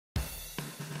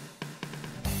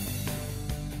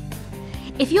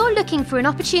If you're looking for an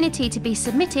opportunity to be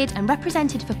submitted and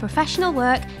represented for professional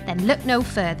work, then look no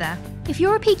further. If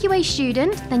you're a PQA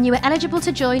student, then you are eligible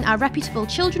to join our reputable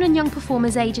children and young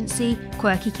performers agency,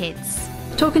 Quirky Kidz.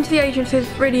 Talking to the agents is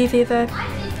really easy. They're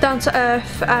down to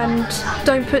earth and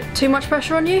don't put too much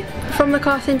pressure on you. From the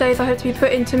casting days I hope to be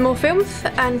put into more films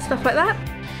and stuff like that.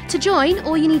 To join,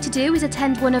 all you need to do is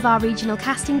attend one of our regional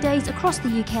casting days across the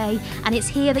UK, and it's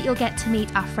here that you'll get to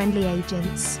meet our friendly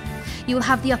agents. You will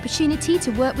have the opportunity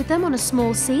to work with them on a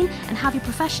small scene and have your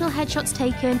professional headshots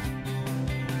taken.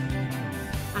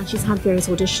 And she's had various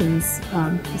auditions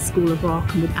for School of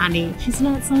Rock and with Annie. She's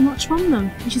learnt so much from them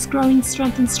and she's growing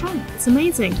strength and strength. It's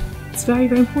amazing. It's very,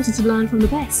 very important to learn from the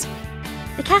best.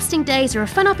 The casting days are a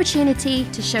fun opportunity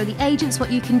to show the agents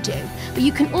what you can do, but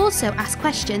you can also ask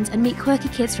questions and meet quirky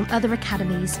kids from other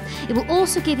academies. It will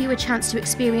also give you a chance to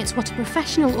experience what a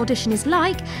professional audition is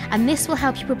like, and this will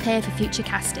help you prepare for future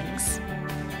castings.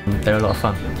 They're a lot of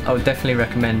fun. I would definitely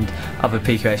recommend other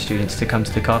PQA students to come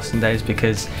to the casting days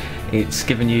because it's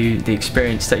given you the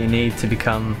experience that you need to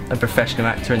become a professional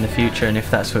actor in the future, and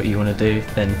if that's what you want to do,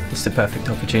 then it's the perfect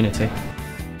opportunity.